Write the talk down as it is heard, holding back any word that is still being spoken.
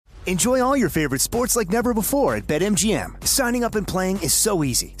Enjoy all your favorite sports like never before at BetMGM. Signing up and playing is so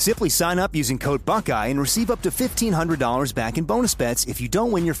easy. Simply sign up using code Buckeye and receive up to $1,500 back in bonus bets if you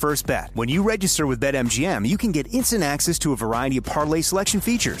don't win your first bet. When you register with BetMGM, you can get instant access to a variety of parlay selection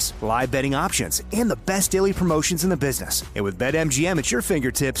features, live betting options, and the best daily promotions in the business. And with BetMGM at your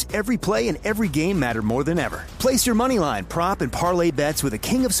fingertips, every play and every game matter more than ever. Place your moneyline, prop, and parlay bets with the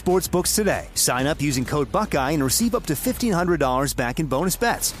king of sportsbooks today. Sign up using code Buckeye and receive up to $1,500 back in bonus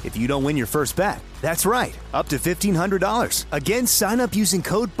bets if you don't win your first bet. That's right, up to $1,500. Again, sign up using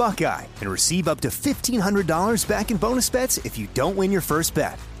code Buckeye and receive up to $1,500 back in bonus bets if you don't win your first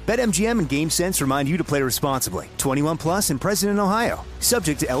bet. BetMGM and GameSense remind you to play responsibly. 21 plus and present in Ohio.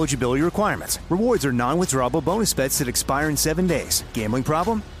 Subject to eligibility requirements. Rewards are non-withdrawable bonus bets that expire in 7 days. Gambling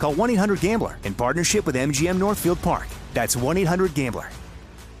problem? Call 1-800-GAMBLER in partnership with MGM Northfield Park. That's 1-800-GAMBLER.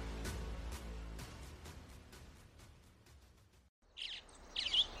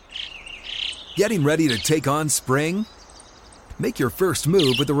 Getting ready to take on spring? Make your first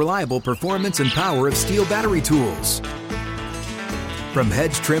move with the reliable performance and power of Steel battery tools. From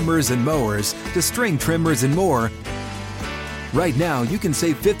hedge trimmers and mowers to string trimmers and more, right now you can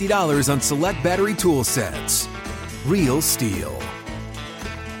save $50 on select battery tool sets. Real Steel.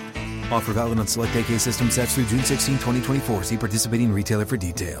 Offer valid on select AK system sets through June 16, 2024. See participating retailer for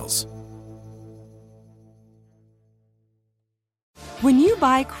details. When you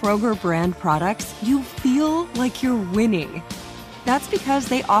buy Kroger brand products, you feel like you're winning. That's because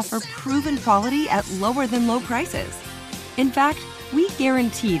they offer proven quality at lower than low prices. In fact, we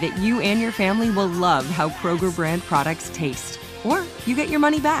guarantee that you and your family will love how Kroger brand products taste, or you get your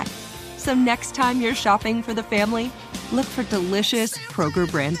money back. So next time you're shopping for the family, look for delicious Kroger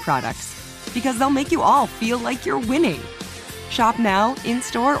brand products, because they'll make you all feel like you're winning. Shop now,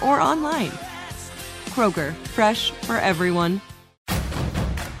 in-store, or online. Kroger, fresh for everyone.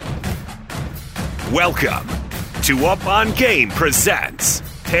 Welcome to Up on Game presents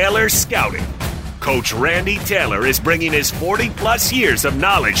Taylor Scouting. Coach Randy Taylor is bringing his 40-plus years of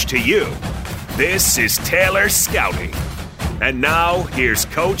knowledge to you. This is Taylor Scouting. And now, here's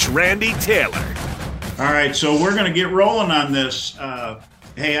Coach Randy Taylor. All right, so we're going to get rolling on this.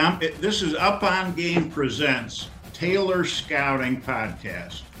 This is Up on Game presents Taylor Scouting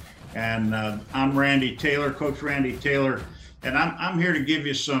podcast. And I'm Randy Taylor, Coach Randy Taylor, and I'm here to give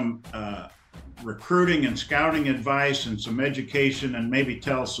you some recruiting and scouting advice and some education and maybe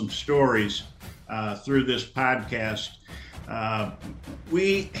tell some stories through this podcast.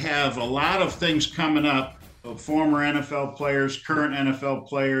 We have a lot of things coming up of former NFL players, current NFL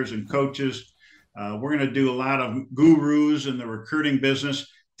players, and coaches. We're going to do a lot of gurus in the recruiting business.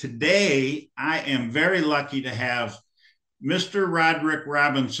 Today, I am very lucky to have Mr. Roderick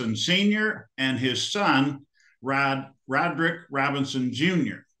Robinson Sr. and his son, Roderick Robinson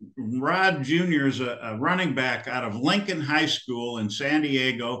Jr. Rod Jr. is a running back out of Lincoln High School in San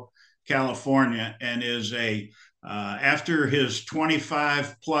Diego, California, and is after his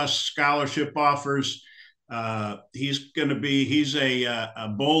 25 plus scholarship offers, he's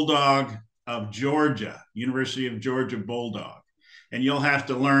a Bulldog of Georgia, University of Georgia Bulldog. And you'll have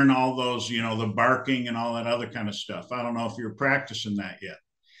to learn all those, the barking and all that other kind of stuff. I don't know if you're practicing that yet.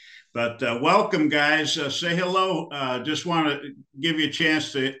 But welcome, guys. Say hello. Just want to give you a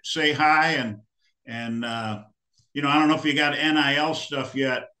chance to say hi. And I don't know if you got NIL stuff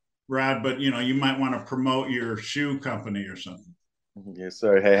yet, Rod, but, you might want to promote your shoe company or something. Yes,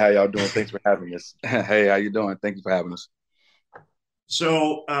 sir. Hey, how y'all doing? Thanks for having us. Hey, how you doing? Thank you for having us.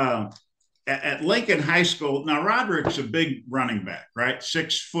 So at Lincoln High School, now Roderick's a big running back, right?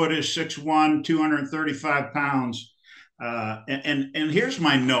 6 foot-ish, 6'1", 235 pounds. And here's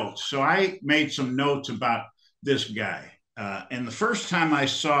my notes. So I made some notes about this guy. And the first time I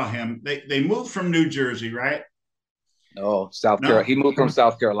saw him, they moved from New Jersey, right? Oh, South Carolina. He moved from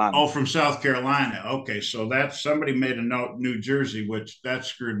South Carolina. Oh, from South Carolina. Okay, so somebody made a note, New Jersey, which that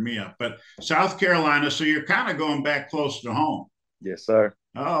screwed me up. But South Carolina, so you're kind of going back close to home. Yes, sir.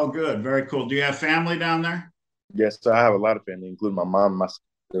 Oh, good. Very cool. Do you have family down there? Yes, sir. I have a lot of family, including my mom and my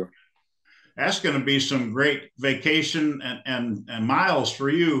sister. That's going to be some great vacation and miles for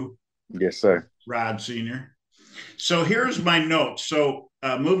you. Yes, sir. Rod Sr. So here's my notes. So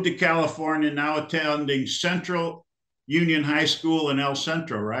moved to California, now attending Central Union High School in El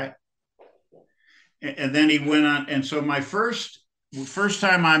Centro, right? And then he went on. And so my first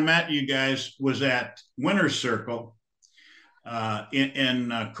time I met you guys was at Winner's Circle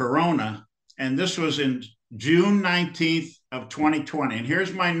in Corona. And this was in June 19th of 2020. And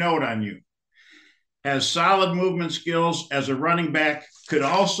here's my note on you. Has solid movement skills as a running back, could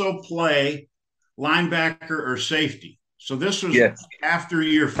also play linebacker or safety. So this was Yes. after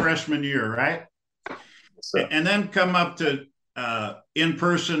your freshman year, right? And then come up to in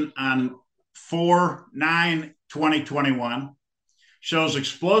person on 4/9/2021. Shows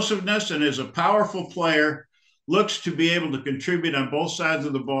explosiveness and is a powerful player. Looks to be able to contribute on both sides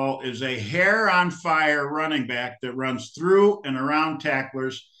of the ball. Is a hair on fire running back that runs through and around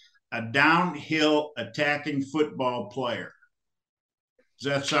tacklers. A downhill attacking football player.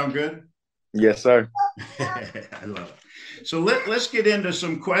 Does that sound good? Yes, sir. I love it. So let's get into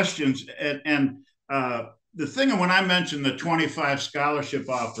some questions. And the thing, when I mentioned the 25 scholarship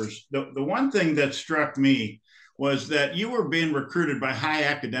offers, the one thing that struck me was that you were being recruited by high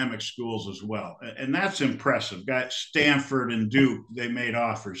academic schools as well. And that's impressive. Got Stanford and Duke, they made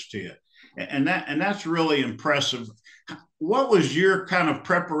offers to you. And that's really impressive. What was your kind of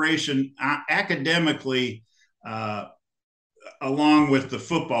preparation academically along with the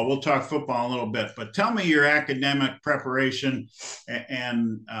football? We'll talk football a little bit, but tell me your academic preparation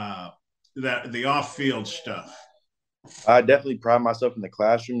and the off-field stuff. I definitely pride myself in the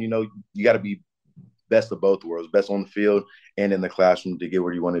classroom. You know, you got to be best of both worlds, best on the field and in the classroom to get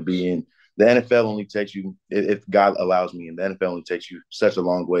where you want to be. And the NFL only takes you, if God allows me, and the NFL only takes you such a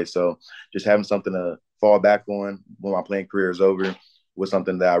long way. So just having something to fall back on when my playing career is over was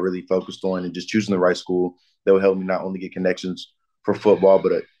something that I really focused on, and just choosing the right school that would help me not only get connections for football,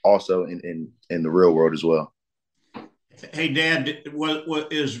 but also in the real world as well. Hey, Dad,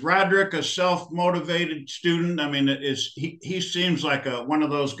 is Roderick a self-motivated student? I mean, he seems like one of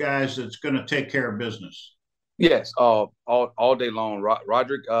those guys that's going to take care of business. Yes, all day long.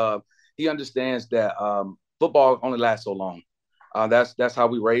 Roderick, he understands that football only lasts so long. That's how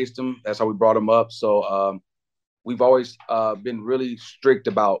we raised him. That's how we brought him up. So we've always been really strict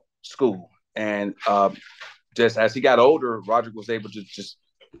about school. And just as he got older, Roderick was able to just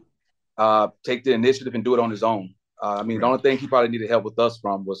take the initiative and do it on his own. I mean, the only thing he probably needed help with us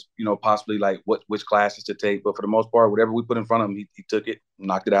from was, possibly like which classes to take. But for the most part, whatever we put in front of him, he took it,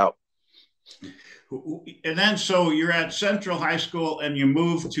 knocked it out. And then, so you're at Central High School and you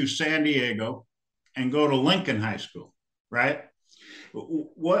move to San Diego and go to Lincoln High School, right?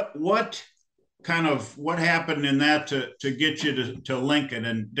 What happened in that to get you to Lincoln?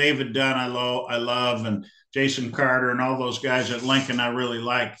 And David Dunn, I love, and Jason Carter and all those guys at Lincoln I really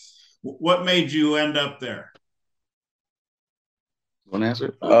like. What made you end up there? Want to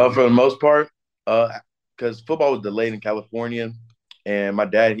answer? For the most part, because football was delayed in California, and my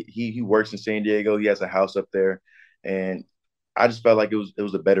dad he works in San Diego. He has a house up there, and I just felt like it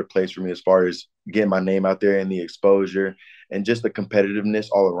was a better place for me as far as getting my name out there and the exposure and just the competitiveness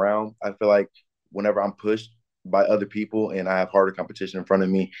all around. I feel like whenever I'm pushed by other people and I have harder competition in front of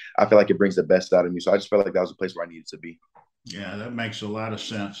me, I feel like it brings the best out of me. So I just felt like that was a place where I needed to be. Yeah, that makes a lot of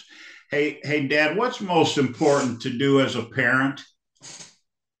sense. Hey, Dad, what's most important to do as a parent?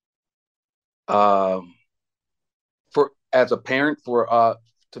 To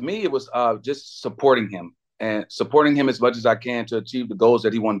me, it was just supporting him as much as I can to achieve the goals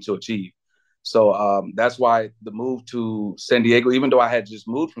that he wanted to achieve. So that's why the move to San Diego, even though I had just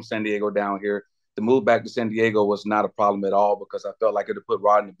moved from San Diego down here, the move back to San Diego was not a problem at all, because I felt like it would put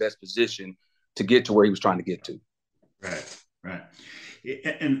Rod in the best position to get to where he was trying to get to. Right.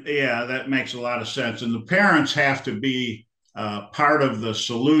 And yeah, that makes a lot of sense. And the parents have to be part of the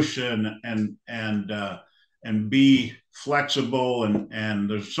solution and be flexible, and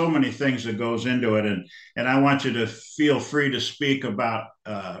there's so many things that goes into it. And I want you to feel free to speak about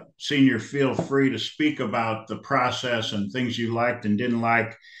senior. Feel free to speak about the process and things you liked and didn't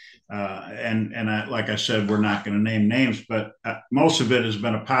like. Like I said, we're not going to name names, but most of it has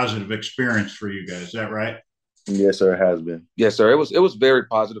been a positive experience for you guys. Is that right? Yes, sir. It has been. Yes, sir. It was very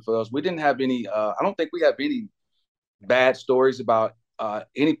positive for us. We didn't have any. I don't think we have any bad stories about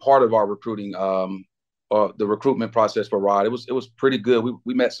any part of our recruiting or the recruitment process for Rod. It was pretty good.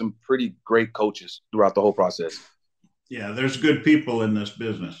 We met some pretty great coaches throughout the whole process. Yeah, there's good people in this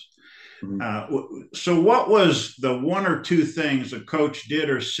business. Mm-hmm. So what was the one or two things a coach did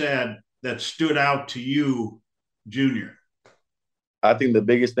or said that stood out to you, Junior? I think the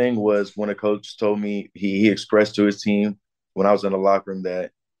biggest thing was when a coach told me, he expressed to his team when I was in the locker room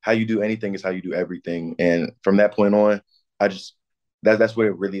that how you do anything is how you do everything. And from that point on, that's where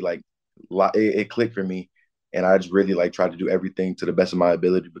it really it clicked for me. And I just really tried to do everything to the best of my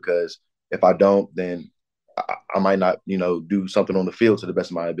ability, because if I don't, then I might not, do something on the field to the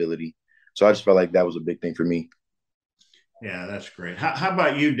best of my ability. So I just felt like that was a big thing for me. Yeah, that's great. How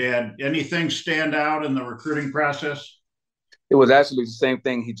about you, Dad? Anything stand out in the recruiting process? It was actually the same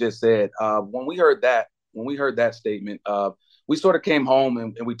thing he just said. When we heard that statement, we sort of came home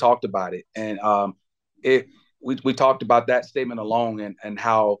and we talked about it. And we talked about that statement alone and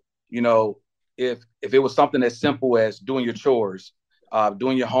how, if it was something as simple as doing your chores,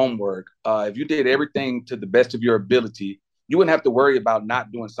 doing your homework, if you did everything to the best of your ability, you wouldn't have to worry about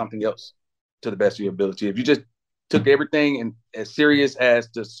not doing something else to the best of your ability. If you just took everything and as serious as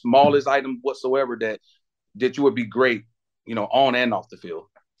the smallest item whatsoever, that you would be great, on and off the field.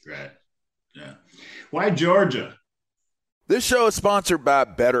 Right. Yeah. Why Georgia? This show is sponsored by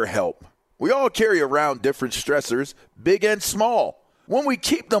BetterHelp. We all carry around different stressors, big and small. When we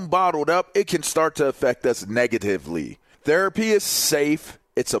keep them bottled up, it can start to affect us negatively. Therapy is safe.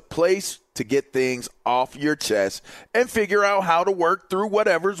 It's a place to get things off your chest and figure out how to work through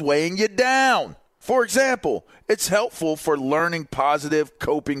whatever's weighing you down. For example, it's helpful for learning positive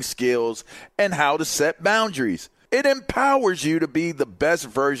coping skills and how to set boundaries. It empowers you to be the best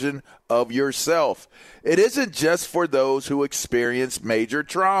version of yourself. It isn't just for those who experience major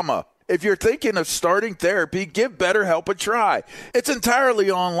trauma. If you're thinking of starting therapy, give BetterHelp a try. It's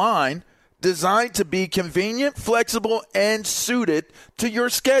entirely online, designed to be convenient, flexible, and suited to your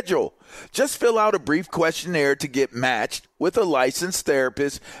schedule. Just fill out a brief questionnaire to get matched with a licensed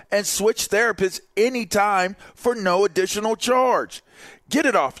therapist and switch therapists anytime for no additional charge. Get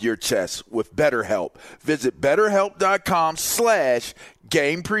it off your chest with BetterHelp. Visit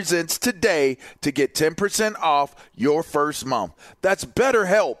BetterHelp.com/GamePresents today to get 10% off your first month. That's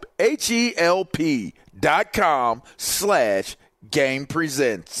BetterHelp,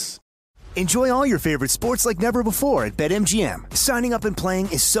 HELP.com/GamePresents. Enjoy all your favorite sports like never before at BetMGM. Signing up and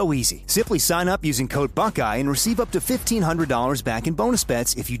playing is so easy. Simply sign up using code Buckeye and receive up to $1,500 back in bonus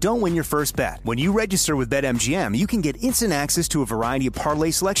bets if you don't win your first bet. When you register with BetMGM, you can get instant access to a variety of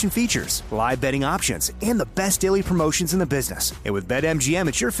parlay selection features, live betting options, and the best daily promotions in the business. And with BetMGM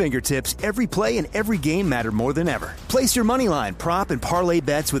at your fingertips, every play and every game matter more than ever. Place your moneyline, prop, and parlay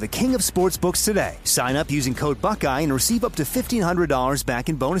bets with the king of sportsbooks today. Sign up using code Buckeye and receive up to $1,500 back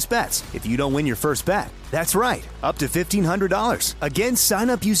in bonus bets if you don't win your first bet. That's right, up to $1,500. Again, sign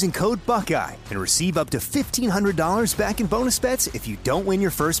up using code Buckeye and receive up to $1,500 back in bonus bets if you don't win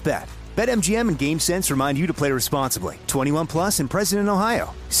your first bet. BetMGM and GameSense remind you to play responsibly. 21 plus and present in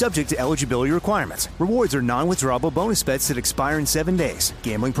Ohio. Subject to eligibility requirements. Rewards are non-withdrawable bonus bets that expire in 7 days.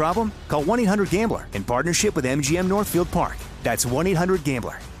 Gambling problem? Call 1-800-GAMBLER in partnership with MGM Northfield Park. That's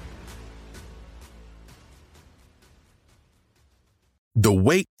 1-800-GAMBLER. The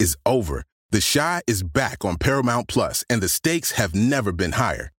wait is over. The Chi is back on Paramount Plus, and the stakes have never been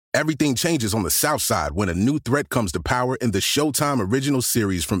higher. Everything changes on the South Side when a new threat comes to power in the Showtime original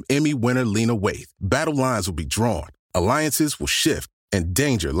series from Emmy winner Lena Waithe. Battle lines will be drawn, alliances will shift, and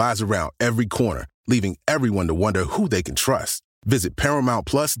danger lies around every corner, leaving everyone to wonder who they can trust. Visit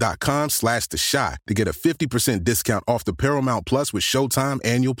ParamountPlus.com/The Chi to get a 50% discount off the Paramount Plus with Showtime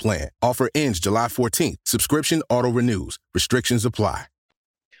annual plan. Offer ends July 14th. Subscription auto-renews. Restrictions apply.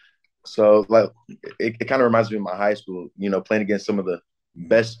 So, it kind of reminds me of my high school, playing against some of the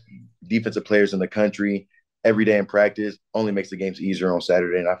best defensive players in the country every day in practice only makes the games easier on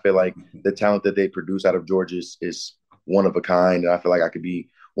Saturday. And I feel like the talent that they produce out of Georgia is one of a kind. And I feel like I could be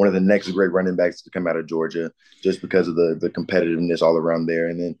one of the next great running backs to come out of Georgia just because of the competitiveness all around there.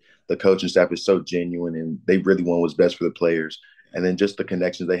 And then the coaching staff is so genuine and they really want what's best for the players. And then just the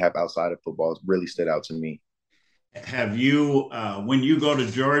connections they have outside of football really stood out to me. Have you, when you go to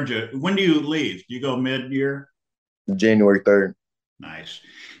Georgia, when do you leave? Do you go mid-year? January 3rd. Nice.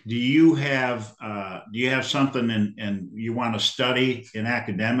 Do you have something and you want to study in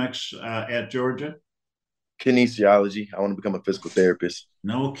academics at Georgia? Kinesiology. I want to become a physical therapist.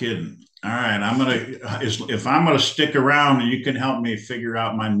 No kidding. All right. If I'm gonna stick around, you can help me figure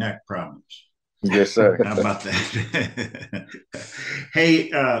out my neck problems. Yes, sir. How about that?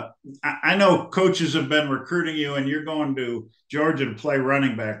 Hey, I know coaches have been recruiting you, and you're going to Georgia to play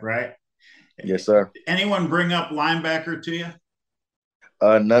running back, right? Yes, sir. Anyone bring up linebacker to you?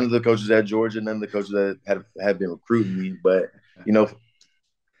 None of the coaches at Georgia, none of the coaches that have been recruiting me, but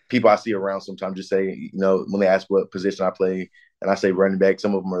people I see around sometimes just say, when they ask what position I play, and I say running back,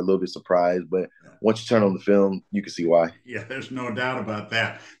 some of them are a little bit surprised. But once you turn on the film, you can see why. Yeah, there's no doubt about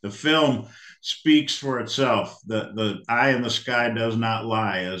that. The film speaks for itself. The eye in the sky does not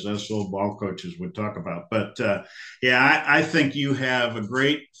lie, as us old ball coaches would talk about. But, I think you have a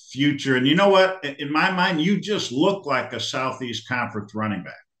great future. And you know what? In my mind, you just look like a Southeast Conference running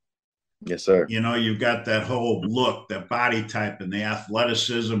back. Yes, sir. You've got that whole look, that body type, and the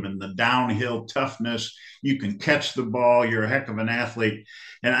athleticism and the downhill toughness. You can catch the ball. You're a heck of an athlete.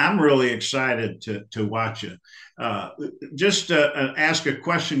 And I'm really excited to watch you. Just ask a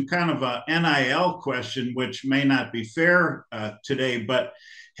question, kind of a NIL question, which may not be fair today, but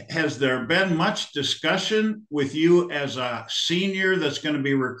Has there been much discussion with you as a senior that's going to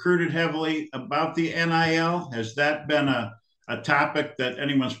be recruited heavily about the NIL? Has that been a topic that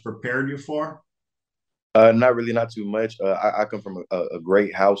anyone's prepared you for? Not really, not too much. I come from a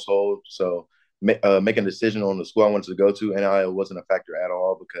great household, so making a decision on the school I wanted to go to, NIL wasn't a factor at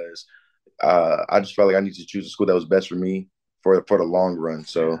all because I just felt like I needed to choose a school that was best for me for the long run.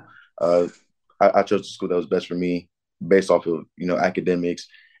 So I chose the school that was best for me based off of academics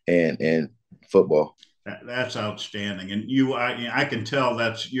and football. That's outstanding, and I can tell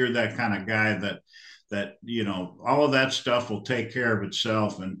you're that kind of guy that all of that stuff will take care of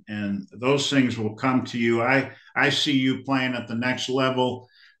itself, and those things will come to you. I see you playing at the next level,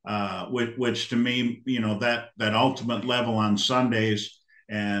 which to me, that ultimate level on Sundays,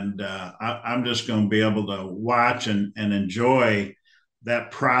 and I'm just going to be able to watch and enjoy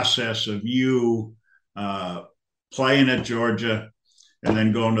that process of you playing at Georgia and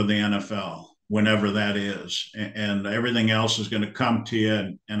then going to the NFL whenever that is, and everything else is going to come to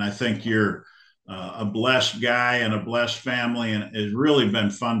you. And I think you're a blessed guy and a blessed family, and it's really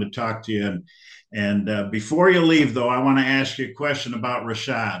been fun to talk to you. And before you leave, though, I want to ask you a question about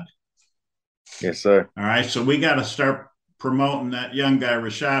Rashad. Yes, sir. All right, so we got to start promoting that young guy,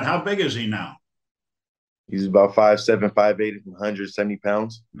 Rashad. How big is he now? He's about 5'7", 5'8", 170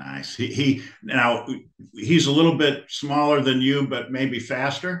 pounds. Nice. He's a little bit smaller than you, but maybe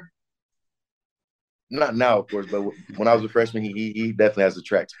faster. Not now, of course, but when I was a freshman, he definitely has the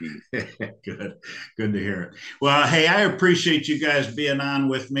track speed. Good to hear it. Well, hey, I appreciate you guys being on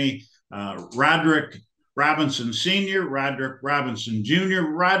with me. Roderick Robinson Sr., Roderick Robinson Jr.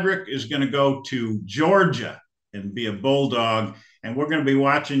 Roderick is going to go to Georgia and be a Bulldog, and we're going to be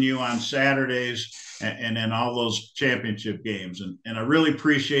watching you on Saturdays and in all those championship games. And I really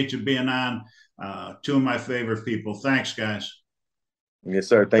appreciate you being on. Two of my favorite people. Thanks, guys. Yes,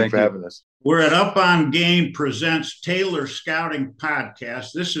 sir. Thank you for having us. We're at Up on Game presents Taylor Scouting Podcast.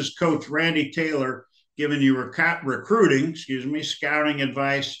 This is Coach Randy Taylor giving you recruiting, scouting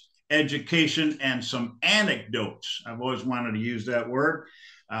advice, education, and some anecdotes. I've always wanted to use that word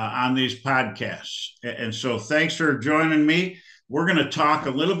on these podcasts. And so thanks for joining me. We're going to talk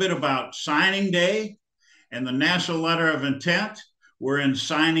a little bit about signing day and the National Letter of Intent. We're in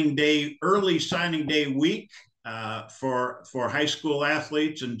early signing day week for high school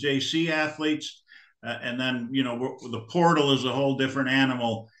athletes and JC athletes. And then, the portal is a whole different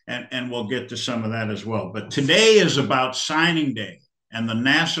animal, and we'll get to some of that as well. But today is about signing day and the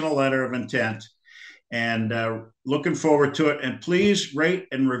National Letter of Intent, and looking forward to it. And please rate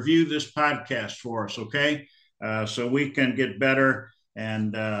and review this podcast for us, okay? So we can get better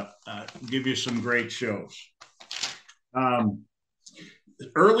and give you some great shows.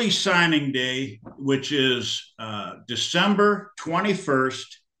 Early signing day, which is December 21st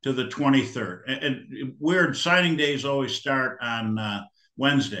to the 23rd. And weird, signing days always start on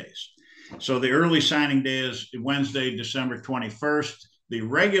Wednesdays. So the early signing day is Wednesday, December 21st. The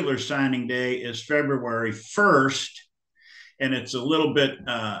regular signing day is February 1st. And it's a little bit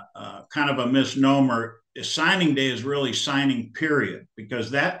kind of a misnomer. Signing day is really signing period,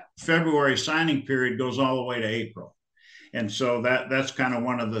 because that February signing period goes all the way to April. And so that's kind of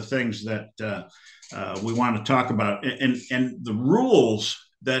one of the things that we want to talk about. And the rules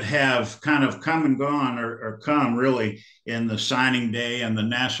that have kind of come and gone or come really in the signing day and the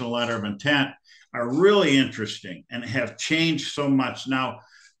National Letter of Intent are really interesting and have changed so much. Now,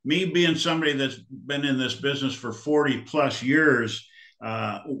 me being somebody that's been in this business for 40 plus years,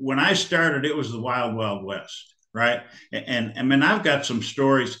 when I started, it was the Wild Wild West, right? And I mean, I've got some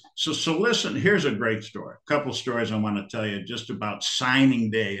stories. So listen, here's a great story. A couple stories I want to tell you just about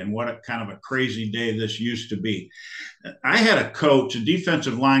signing day and what a kind of a crazy day this used to be. I had a coach, a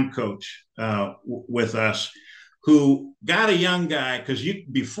defensive line coach with us, who got a young guy, because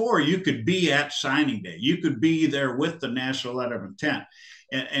before you could be at signing day. You could be there with the National Letter of Intent.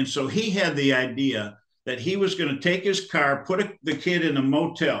 And so he had the idea that he was going to take his car, put the kid in a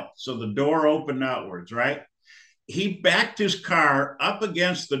motel, so the door opened outwards, right? He backed his car up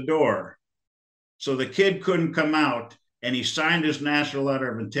against the door so the kid couldn't come out, and he signed his National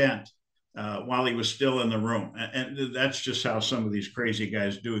Letter of Intent while he was still in the room. And that's just how some of these crazy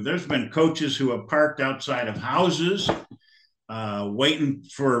guys do. There's been coaches who have parked outside of houses waiting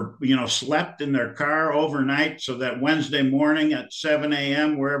for, slept in their car overnight so that Wednesday morning at 7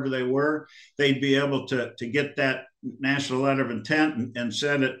 a.m., wherever they were, they'd be able to get that National Letter of Intent and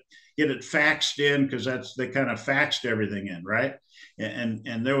send it, get it faxed in, because they kind of faxed everything in, right?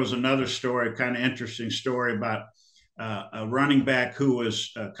 And there was another story, kind of interesting story about a running back who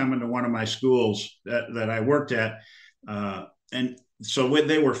was coming to one of my schools that I worked at. And So when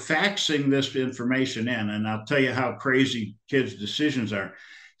they were faxing this information in, and I'll tell you how crazy kids' decisions are.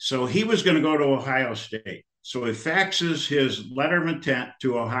 So he was going to go to Ohio State. So he faxes his letter of intent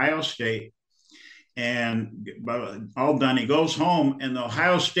to Ohio State, and all done. He goes home, and the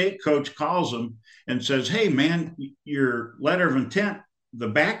Ohio State coach calls him and says, "Hey, man, your letter of intent, the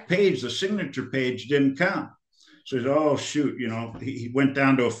back page, the signature page didn't come." So he said, "Oh, shoot." He went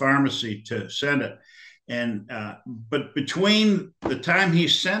down to a pharmacy to send it. And but between the time he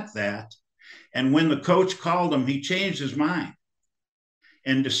sent that and when the coach called him, he changed his mind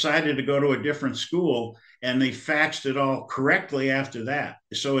and decided to go to a different school, and they faxed it all correctly after that.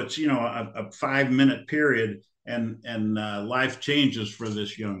 So it's, a 5-minute period, and life changes for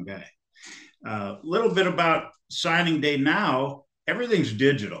this young guy. A little bit about signing day now. Everything's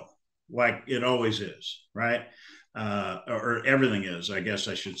digital, like it always is, right? Or everything is, I guess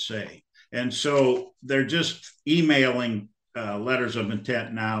I should say. And so they're just emailing letters of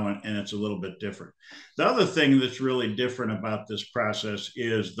intent now, and it's a little bit different. The other thing that's really different about this process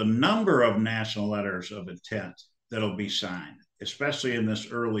is the number of national letters of intent that'll be signed, especially in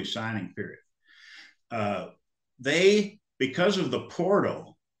this early signing period. Because of the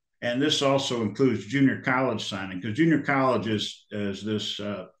portal, and this also includes junior college signing, because junior college is this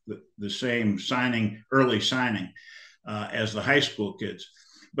the same early signing as the high school kids.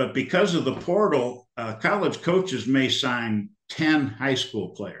 But because of the portal, college coaches may sign 10 high school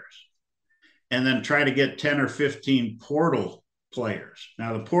players and then try to get 10 or 15 portal players.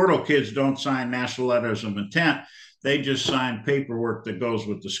 Now, the portal kids don't sign national letters of intent. They just sign paperwork that goes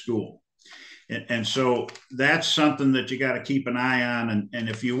with the school. And so that's something that you got to keep an eye on. And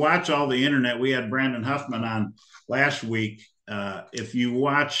if you watch all the internet, we had Brandon Huffman on last week. If you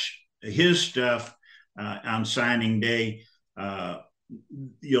watch his stuff on signing day,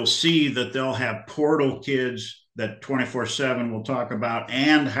 you'll see that they'll have portal kids that 24/7 will talk about,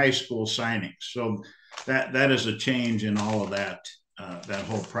 and high school signings. So that is a change in all of that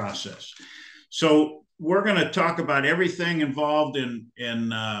whole process. So we're going to talk about everything involved in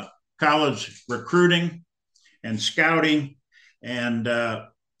college recruiting and scouting, and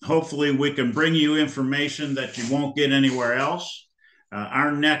hopefully we can bring you information that you won't get anywhere else.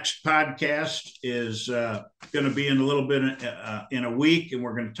 Our next podcast is going to be in a little bit in a week, and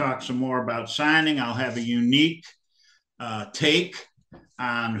we're going to talk some more about signing. I'll have a unique take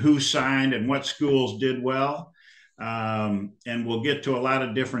on who signed and what schools did well, and we'll get to a lot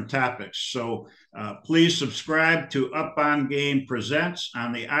of different topics. So please subscribe to Up On Game Presents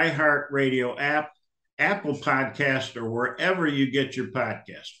on the iHeartRadio app, Apple Podcast, or wherever you get your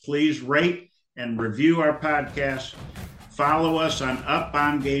podcast. Please rate and review our podcast. Follow us on Up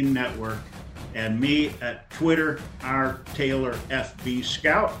On Game Network, and me at Twitter, @RTaylorFB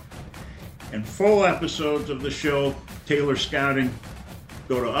Scout. And full episodes of the show, Taylor Scouting,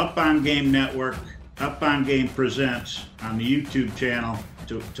 go to Up On Game Network, Up On Game Presents on the YouTube channel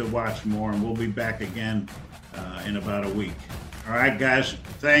to watch more. And we'll be back again in about a week. All right, guys,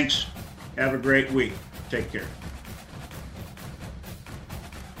 thanks. Have a great week. Take care.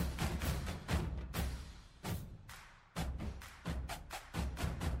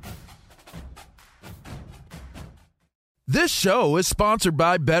 This show is sponsored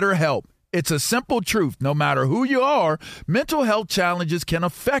by BetterHelp. It's a simple truth. No matter who you are, mental health challenges can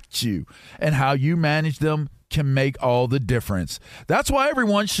affect you, and how you manage them can make all the difference. That's why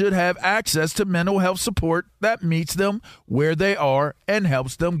everyone should have access to mental health support that meets them where they are and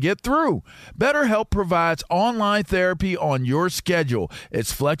helps them get through. BetterHelp provides online therapy on your schedule.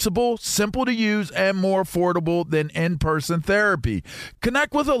 It's flexible, simple to use, and more affordable than in-person therapy.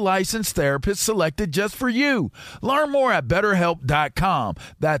 Connect with a licensed therapist selected just for you. Learn more at BetterHelp.com.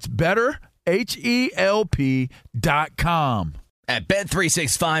 That's BetterHelp.com. At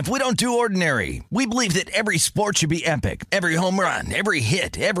Bet365, we don't do ordinary. We believe that every sport should be epic. Every home run, every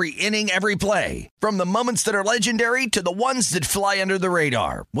hit, every inning, every play. From the moments that are legendary to the ones that fly under the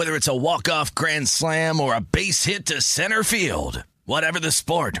radar. Whether it's a walk-off grand slam or a base hit to center field. Whatever the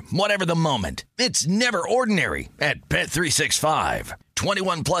sport, whatever the moment. It's never ordinary at Bet365.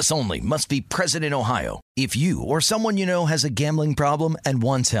 21 plus only. Must be present in Ohio. If you or someone you know has a gambling problem and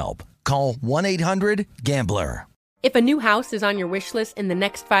wants help, call 1-800-GAMBLER. If a new house is on your wish list in the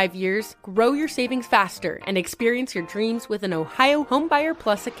next 5 years, grow your savings faster and experience your dreams with an Ohio Homebuyer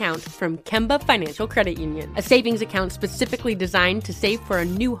Plus account from Kemba Financial Credit Union. A savings account specifically designed to save for a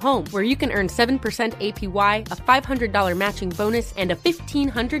new home, where you can earn 7% APY, a $500 matching bonus, and a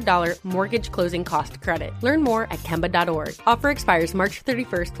 $1,500 mortgage closing cost credit. Learn more at Kemba.org. Offer expires March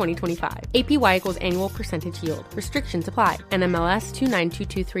 31st, 2025. APY equals annual percentage yield. Restrictions apply. NMLS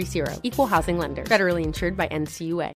 292230. Equal housing lender. Federally insured by NCUA.